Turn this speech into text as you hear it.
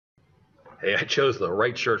Hey, I chose the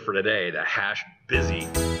right shirt for today, the hash busy.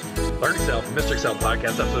 Learn Excel from MrExcel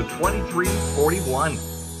Podcast, episode 2341.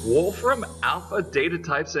 Wolfram Alpha data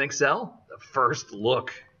types in Excel, the first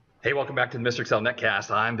look. Hey, welcome back to the MrExcel Netcast.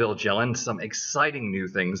 I'm Bill Gillen. Some exciting new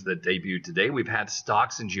things that debuted today. We've had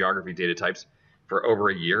stocks and geography data types for over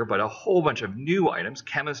a year, but a whole bunch of new items,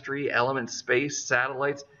 chemistry, elements, space,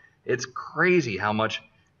 satellites. It's crazy how much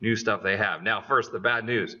new stuff they have. Now, first, the bad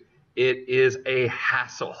news. It is a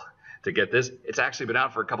hassle to get this. It's actually been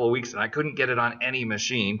out for a couple of weeks, and I couldn't get it on any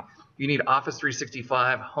machine. You need Office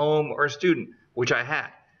 365, home, or student, which I had.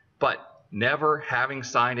 But never having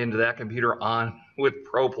signed into that computer on with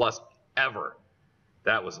ProPlus ever.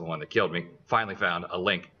 That was the one that killed me. Finally found a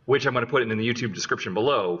link, which I'm going to put in the YouTube description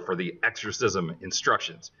below for the exorcism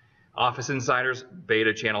instructions. Office Insiders,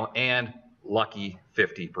 beta channel, and lucky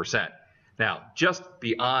 50%. Now, just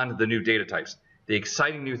beyond the new data types, the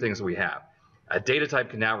exciting new things we have. A data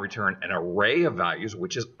type can now return an array of values,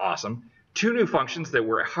 which is awesome. Two new functions that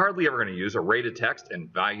we're hardly ever going to use, ARRAYTOTEXT and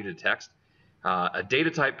VALUETOTEXT. A data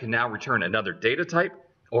type can now return another data type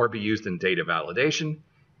or be used in data validation.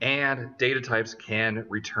 And data types can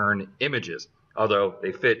return images, although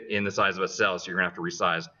they fit in the size of a cell, so you're going to have to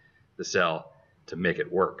resize the cell to make it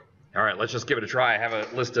work. All right, let's just give it a try. I have a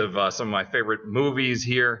list of some of my favorite movies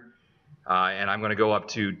here, and I'm going to go up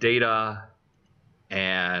to data,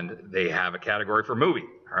 and they have a category for movie.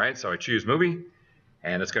 All right, so I choose movie,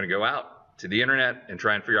 and it's going to go out to the internet and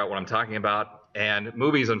try and figure out what I'm talking about. And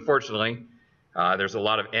movies, unfortunately, there's a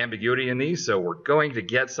lot of ambiguity in these, so we're going to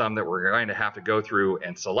get some that we're going to have to go through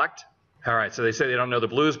and select. All right, so they say they don't know the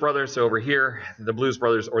Blues Brothers, so over here, the Blues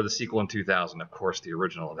Brothers or the sequel in 2000. Of course, the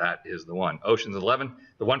original, that is the one. Ocean's 11,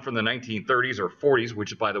 the one from the 1930s or 40s,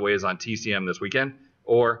 which, by the way, is on TCM this weekend,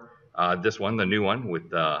 or this one, the new one with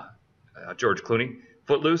George Clooney.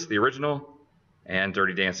 Footloose, the original, and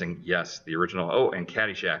Dirty Dancing, yes, the original. Oh, and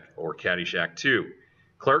Caddyshack or Caddyshack 2.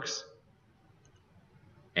 Clerks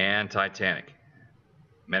and Titanic.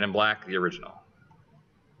 Men in Black, the original.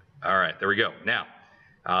 All right, there we go. Now,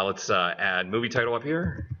 let's add movie title up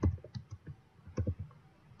here.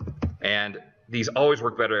 And these always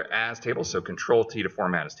work better as tables, so Control-T to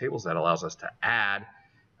format as tables. That allows us to add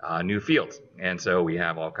new fields. And so we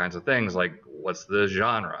have all kinds of things like what's the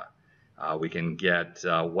genre? We can get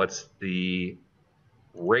what's the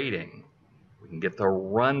rating. We can get the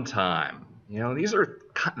runtime. You know, these are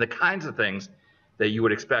the kinds of things that you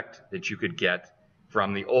would expect that you could get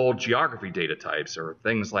from the old geography data types or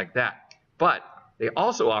things like that. But they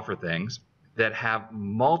also offer things that have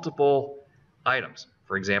multiple items.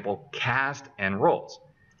 For example, cast and roles.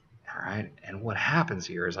 All right, and what happens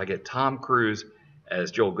here is I get Tom Cruise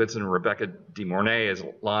as Joel Goodson, Rebecca De Mornay as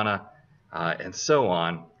Lana, and so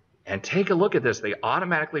on. And take a look at this. They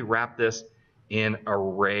automatically wrap this in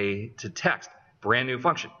array to text. Brand new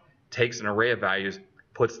function. Takes an array of values,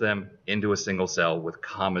 puts them into a single cell with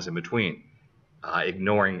commas in between,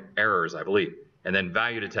 ignoring errors, I believe. And then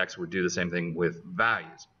value to text would do the same thing with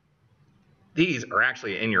values. These are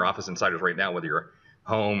actually in your Office Insiders right now, whether you're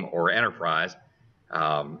home or enterprise.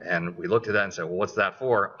 And we looked at that and said, well, what's that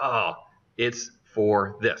for? Oh, it's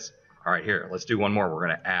for this. All right, here, let's do one more. We're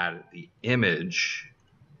going to add the image.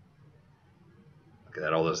 Look at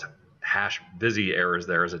that, all those hash busy errors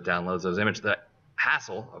there as it downloads those images. The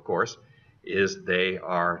hassle, of course, is they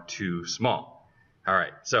are too small. All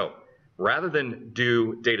right, so rather than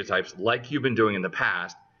do data types like you've been doing in the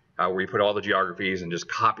past, where you put all the geographies and just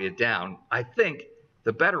copy it down, I think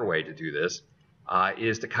the better way to do this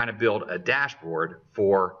is to kind of build a dashboard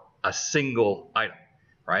for a single item.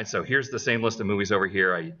 Right, so here's the same list of movies over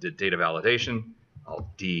here. I did data validation. I'll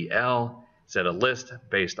DL, set a list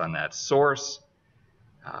based on that source.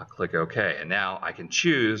 Click OK, and now I can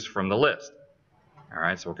choose from the list. All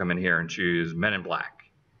right, so we'll come in here and choose Men in Black.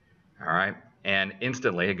 All right, and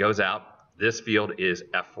instantly it goes out. This field is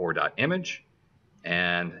f4.image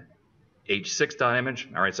and h6.image.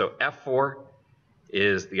 All right, so f4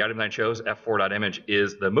 is the item that I chose. f4.image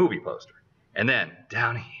is the movie poster. And then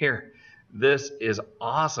down here, this is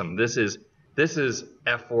awesome. This is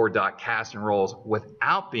f4.cast and roles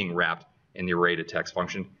without being wrapped in the array to text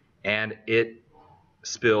function, and it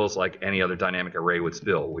spills like any other dynamic array would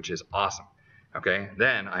spill, which is awesome. Okay,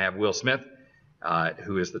 then I have Will Smith,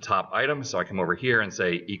 who is the top item. So I come over here and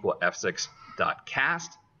say equal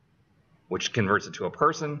f6.cast, which converts it to a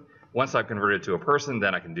person. Once I've converted it to a person,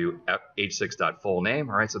 then I can do h6.fullname.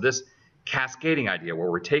 All right, so this cascading idea where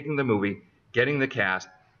we're taking the movie, getting the cast,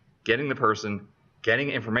 getting the person, getting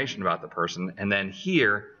information about the person, and then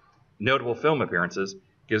here, notable film appearances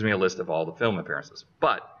gives me a list of all the film appearances,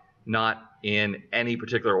 but not in any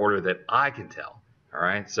particular order that I can tell. All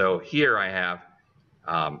right, so here I have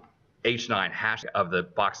H9 hash of the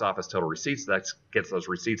box office total receipts. That gets those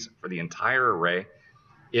receipts for the entire array.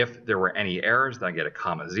 If there were any errors, then I get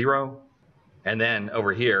a (0). And then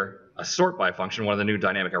over here, a sort by function, one of the new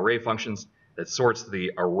dynamic array functions that sorts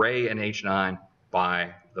the array in H9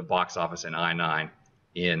 by the box office in I9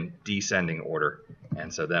 in descending order.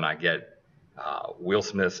 And so then I get Will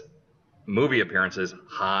Smith's movie appearances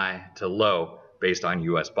high to low based on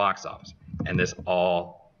US box office. And this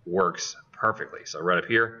all works perfectly. So right up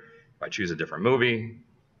here, if I choose a different movie,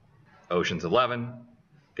 Ocean's 11,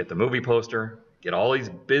 get the movie poster, get all these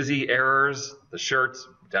busy errors, the shirts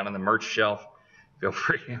down on the merch shelf. Feel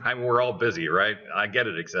free. I mean, we're all busy, right? I get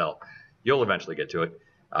it, Excel. You'll eventually get to it.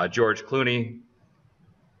 George Clooney.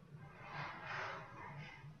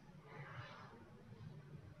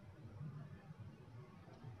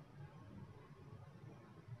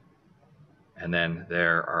 And then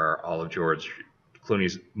there are all of George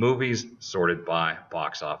Clooney's movies sorted by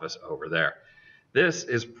box office over there. This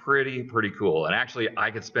is pretty cool. And actually,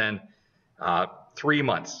 I could spend 3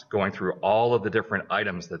 months going through all of the different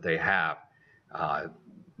items that they have.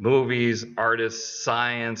 Movies, artists,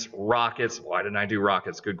 science, rockets. Why didn't I do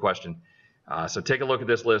rockets? Good question. So take a look at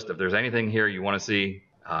this list. If there's anything here you want to see,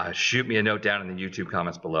 shoot me a note down in the YouTube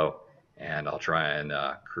comments below, and I'll try and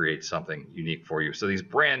create something unique for you. So these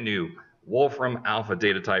brand new Wolfram Alpha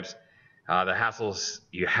data types, the hassles,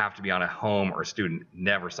 you have to be on a home or student,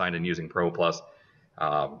 never signed in using ProPlus.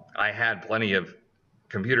 I had plenty of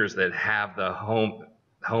computers that have the home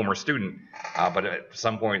or student, but at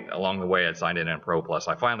some point along the way I signed in on ProPlus.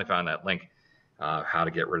 I finally found that link, how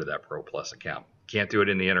to get rid of that ProPlus account. Can't do it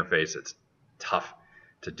in the interface. It's tough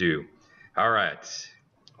to do. All right.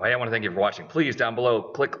 Well, hey, I want to thank you for watching. Please, down below,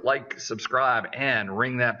 click like, subscribe, and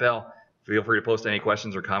ring that bell. Feel free to post any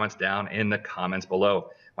questions or comments down in the comments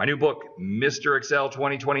below. My new book, Mr. Excel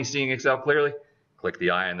 2020, Seeing Excel Clearly. Click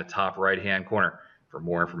the I in the top right-hand corner for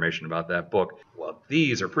more information about that book. Well,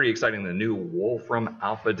 these are pretty exciting, the new Wolfram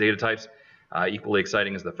Alpha data types. Equally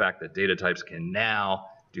exciting is the fact that data types can now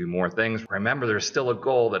do more things. Remember, there's still a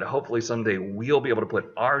goal that hopefully someday we'll be able to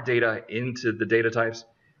put our data into the data types,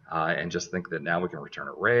 and just think that now we can return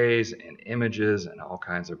arrays and images and all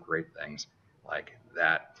kinds of great things like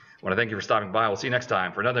that. I want to thank you for stopping by. We'll see you next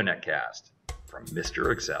time for another Netcast from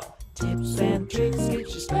Mr. Excel. Tips and tricks, get your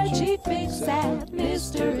spreadsheet fix at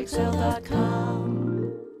MrExcel.com.